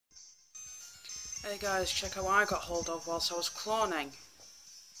Hey guys, check out what I got hold of whilst I was cloning.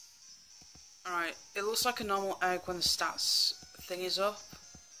 Alright, it looks like a normal egg when the stats thing is up.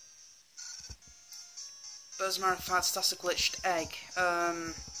 But as a matter of fact, that's a glitched egg.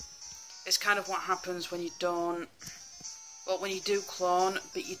 It's kind of what happens when you don't... Well, when you do clone,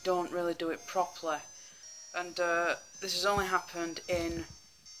 but you don't really do it properly. And this has only happened in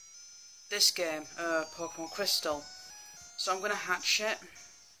this game, Pokemon Crystal. So I'm going to hatch it.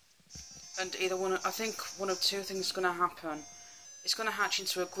 And either one, I think one of two things is going to happen. It's going to hatch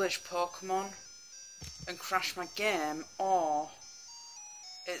into a glitched Pokemon and crash my game, or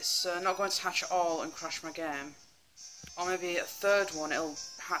it's not going to hatch at all and crash my game. Or maybe a third one, it'll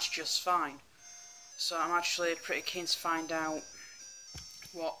hatch just fine. So I'm actually pretty keen to find out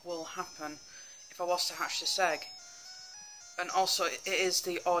what will happen if I was to hatch this egg. And also, it is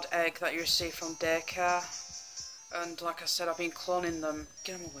the odd egg that you receive from daycare. And like I said, I've been cloning them.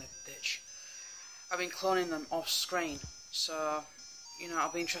 Get them away, bitch. I've been cloning them off screen. So, you know,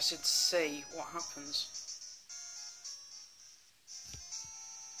 I'll be interested to see what happens.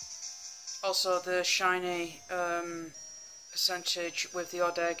 Also, the shiny percentage with the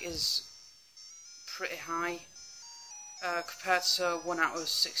odd egg is pretty high. Compared to 1 out of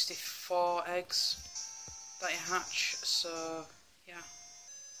 64 eggs that you hatch. So, yeah.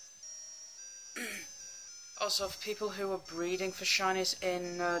 Also, for people who are breeding for shinies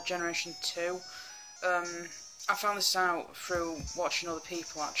in Generation 2, I found this out through watching other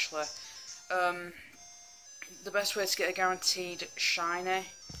people actually. The best way to get a guaranteed shiny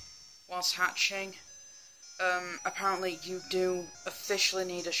whilst hatching, apparently you do officially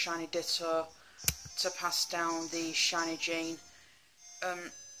need a shiny Ditto to pass down the shiny gene.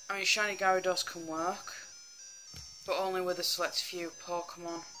 I mean, shiny Gyarados can work, but only with a select few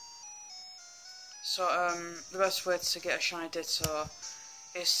Pokemon. So, the best way to get a shiny Ditto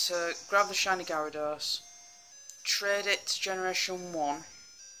is to grab the shiny Gyarados, trade it to Generation 1,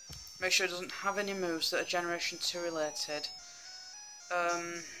 make sure it doesn't have any moves that are Generation 2 related,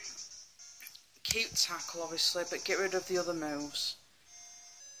 keep Tackle obviously, but get rid of the other moves,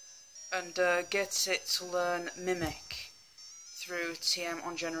 and get it to learn Mimic through TM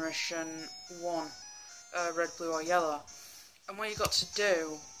on Generation 1, Red, Blue or Yellow. And what you got to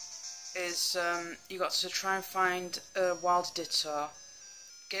do is you got to try and find a wild Ditto,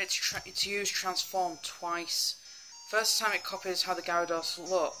 get it to use Transform twice. First time it copies how the Gyarados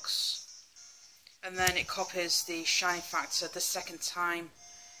looks, and then it copies the shiny factor the second time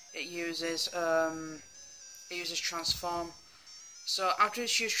it uses Transform. So after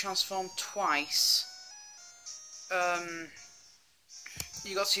it's used Transform twice,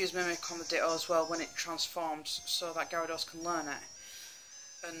 you got to use Mimic on the Ditto as well when it transforms, so that Gyarados can learn it.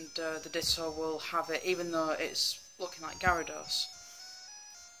 And the Ditto will have it, even though it's looking like Gyarados.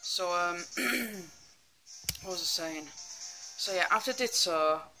 So, what was I saying? So yeah, after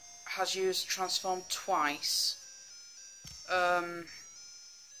Ditto has used Transform twice,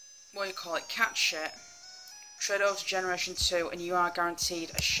 what do you call it, catch it, trade over to Generation 2, and you are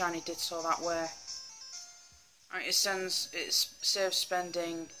guaranteed a shiny Ditto that way. Right, it saves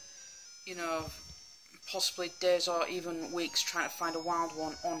spending, you know, possibly days or even weeks trying to find a wild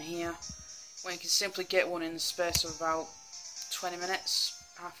one on here, when you can simply get one in the space of about 20 minutes,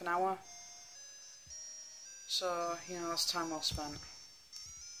 half an hour. So, you know, that's time well spent. Right,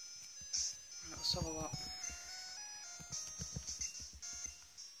 let's have a look.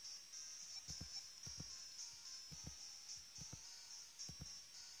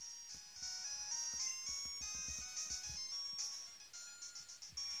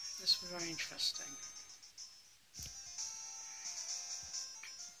 This was very interesting.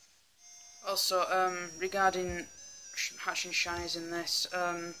 Also, regarding hatching shinies in this,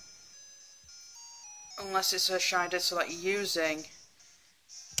 unless it's a shiny Ditto that you're using,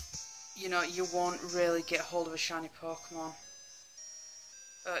 you know, you won't really get hold of a shiny Pokemon.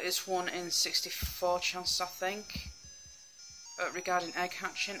 It's 1 in 64 chance, I think. Regarding egg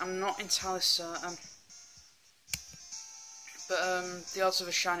hatching, I'm not entirely certain. But the odds of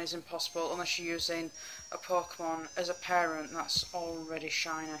a shiny is impossible unless you're using a Pokemon as a parent that's already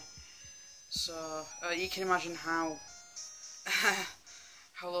shiny. So, you can imagine how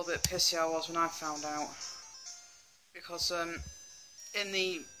a little bit pissy I was when I found out. Because in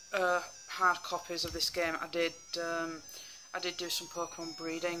the hard copies of this game, I did do some Pokemon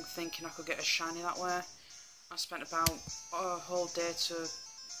breeding, thinking I could get a shiny that way. I spent about a whole day to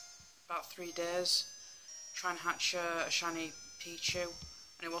about 3 days trying to hatch a shiny Pichu,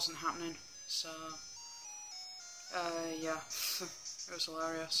 and it wasn't happening. So, yeah, it was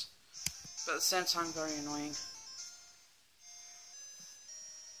hilarious. But at the same time, very annoying.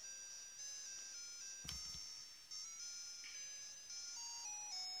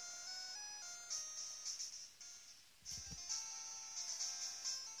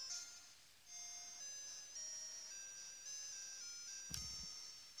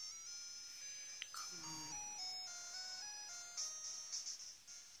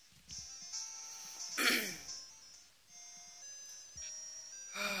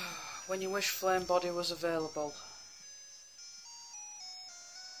 when you wish Flame Body was available.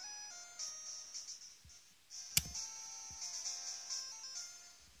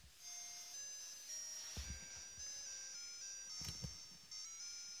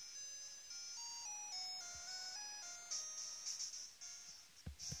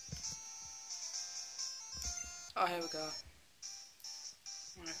 Oh, here we go.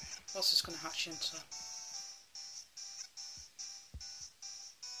 Right, what's this going to hatch into?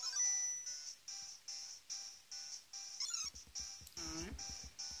 Alright.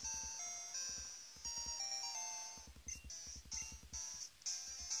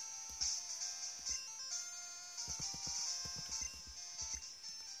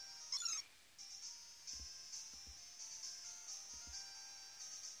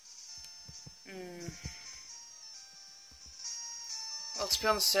 Well, to be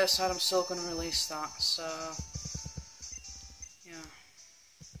on the safe side, I'm still going to release that, so yeah.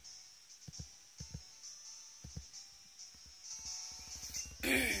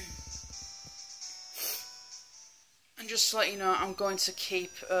 And just to let you know, I'm going to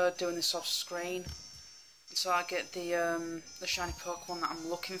keep doing this off screen until I get the shiny Pokemon that I'm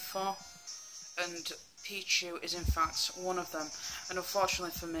looking for, and Pichu is in fact one of them, and unfortunately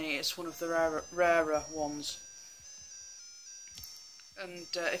for me it's one of the rarer ones. And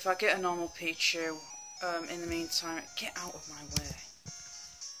if I get a normal Pichu, in the meantime, get out of my way.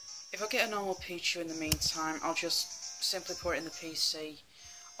 If I get a normal Pichu in the meantime, I'll just simply put it in the PC,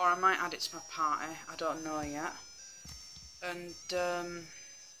 or I might add it to my party, I don't know yet. And,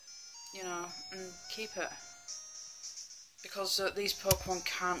 you know, and keep it. Because these Pokemon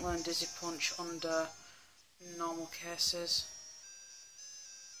can't learn Dizzy Punch under normal cases.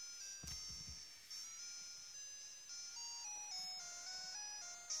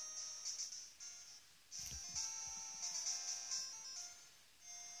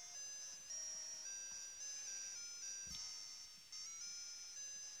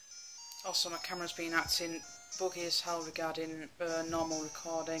 Also, my camera's been acting buggy as hell regarding normal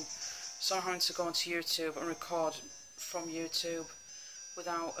recording, so I'm having to go onto YouTube and record from YouTube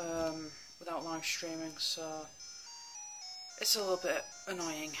without live streaming, so it's a little bit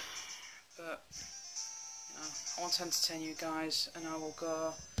annoying, but you know, I want to entertain you guys, and I will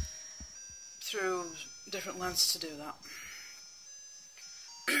go through different lengths to do that.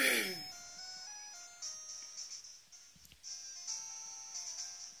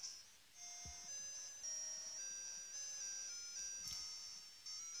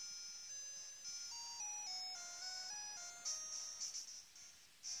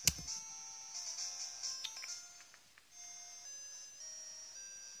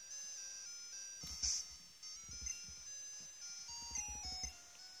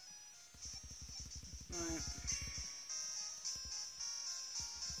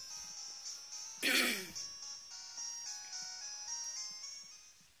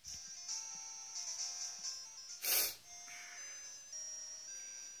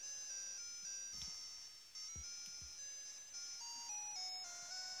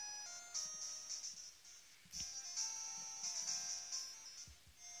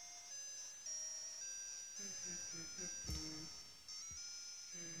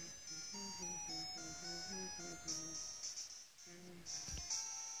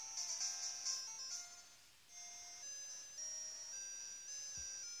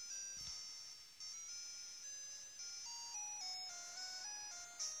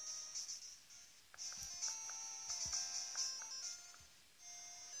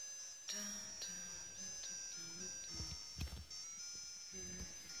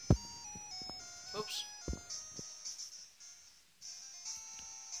 Oops.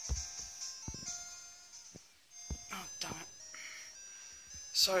 Oh, damn it.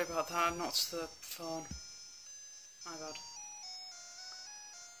 Sorry about that, I knocked the phone. My bad.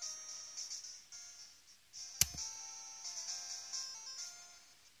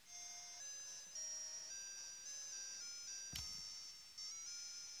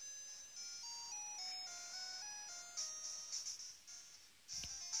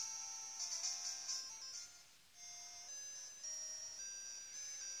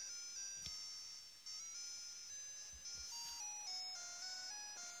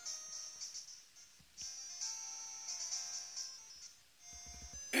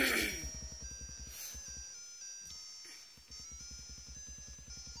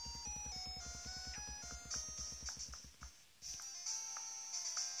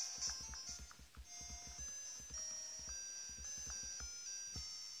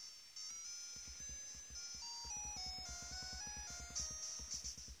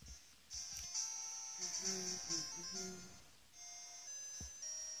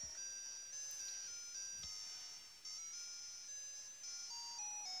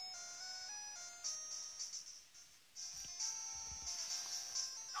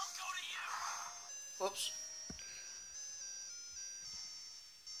 Whoops.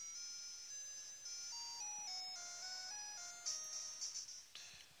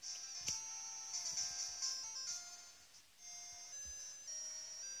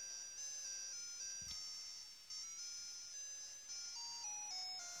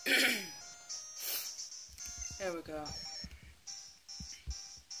 There we go.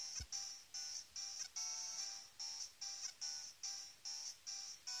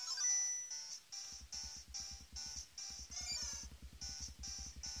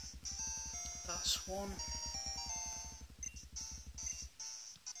 That's one.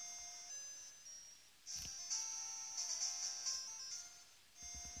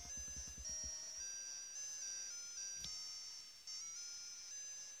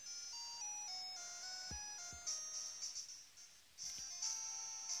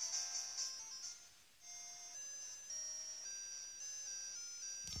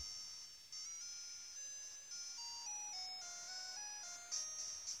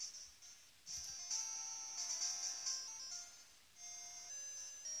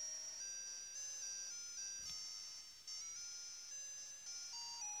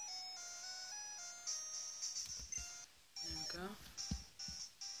 There we go.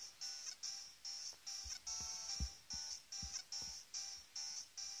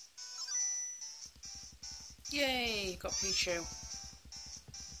 Yay! Got Pichu.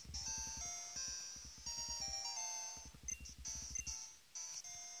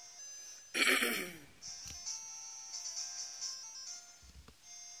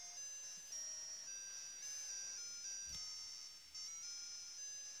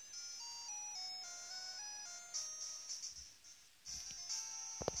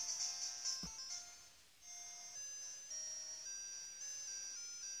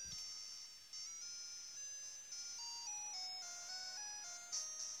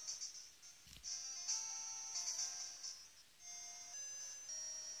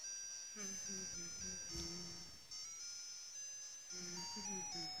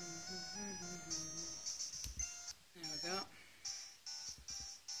 There we go.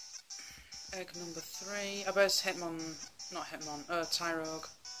 Egg number 3. I bet not Hitmon, Tyrogue.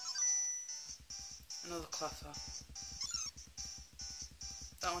 Another Cleffa.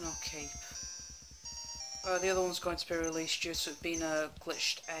 That one I'll keep. The other one's going to be released due to it being a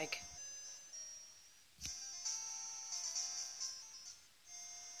glitched egg.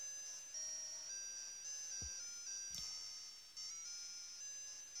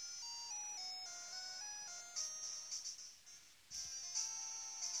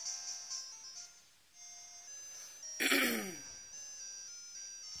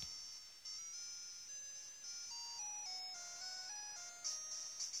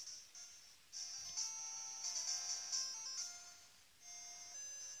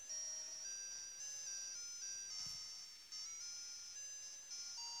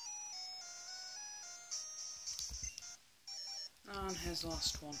 And here's the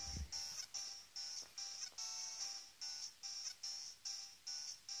last one.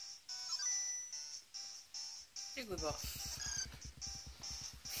 Jigglypuff.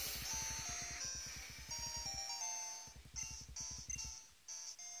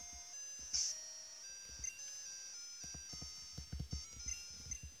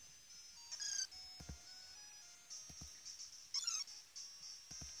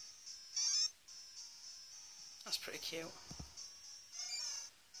 That's pretty cute.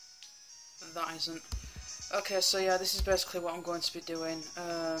 That isn't. Okay, so yeah, this is basically what I'm going to be doing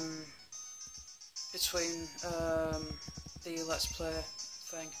between the Let's Play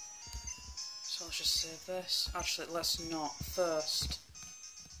thing. So let's just save this. Actually, let's not first.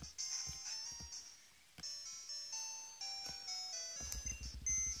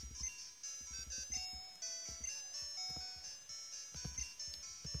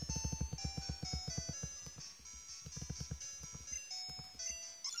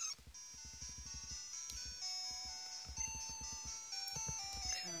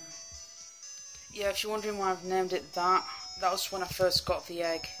 Yeah, if you're wondering why I've named it that, that was when I first got the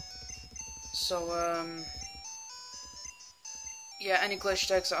egg. So, yeah, any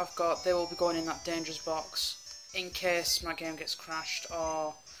glitched eggs that I've got, they will be going in that dangerous box, in case my game gets crashed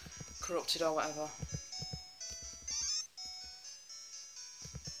or corrupted or whatever.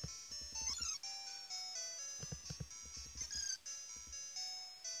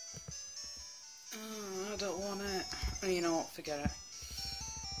 Oh, I don't want it. You know what, forget it.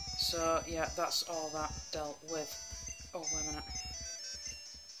 So, yeah, that's all that dealt with. Oh, wait a minute.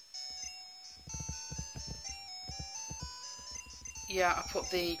 Yeah, I put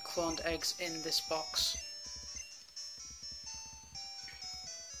the cloned eggs in this box.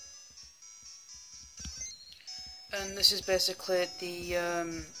 And this is basically the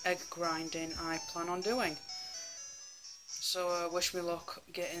egg grinding I plan on doing. So wish me luck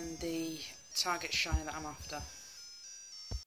getting the target shiny that I'm after.